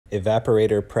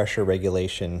Evaporator pressure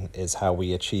regulation is how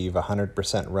we achieve 100%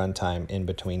 runtime in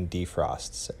between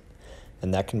defrosts.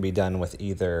 And that can be done with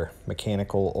either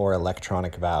mechanical or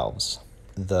electronic valves.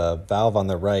 The valve on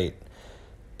the right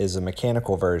is a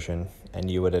mechanical version, and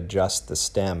you would adjust the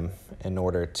stem in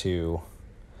order to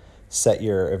set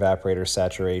your evaporator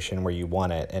saturation where you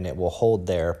want it, and it will hold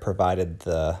there provided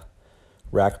the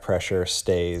rack pressure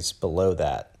stays below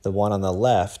that. The one on the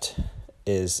left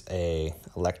is a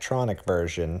electronic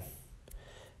version,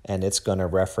 and it's going to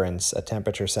reference a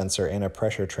temperature sensor and a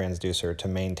pressure transducer to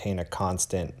maintain a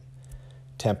constant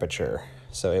temperature.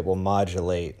 So it will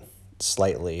modulate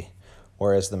slightly,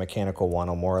 whereas the mechanical one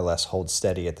will more or less hold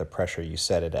steady at the pressure you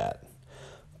set it at.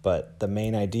 But the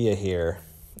main idea here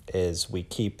is we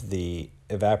keep the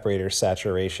evaporator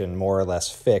saturation more or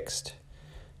less fixed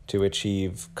to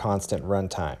achieve constant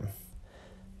runtime.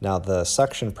 Now the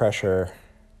suction pressure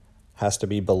has to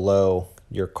be below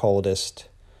your coldest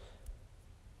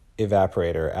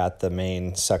evaporator at the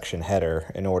main suction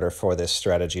header in order for this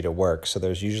strategy to work. So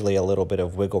there's usually a little bit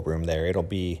of wiggle room there. It'll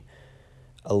be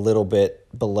a little bit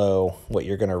below what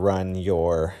you're going to run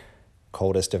your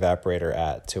coldest evaporator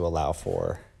at to allow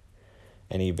for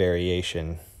any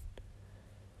variation.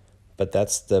 But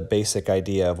that's the basic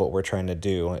idea of what we're trying to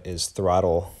do, is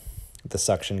throttle the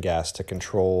suction gas to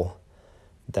control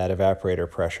that evaporator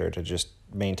pressure to just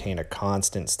maintain a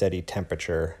constant steady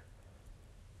temperature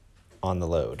on the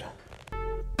load.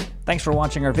 Thanks for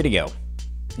watching our video.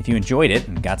 If you enjoyed it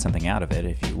and got something out of it,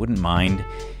 if you wouldn't mind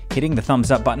hitting the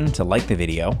thumbs up button to like the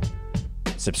video,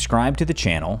 subscribe to the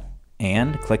channel,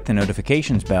 and click the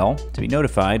notifications bell to be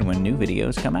notified when new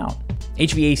videos come out.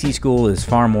 HVAC School is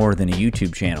far more than a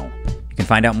YouTube channel. You can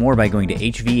find out more by going to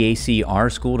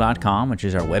hvacrschool.com, which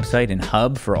is our website and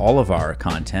hub for all of our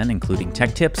content, including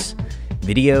tech tips,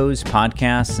 videos,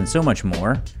 podcasts, and so much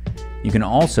more. You can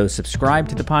also subscribe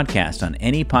to the podcast on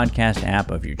any podcast app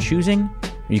of your choosing.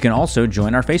 You can also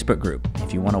join our Facebook group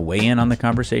if you want to weigh in on the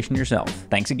conversation yourself.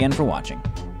 Thanks again for watching.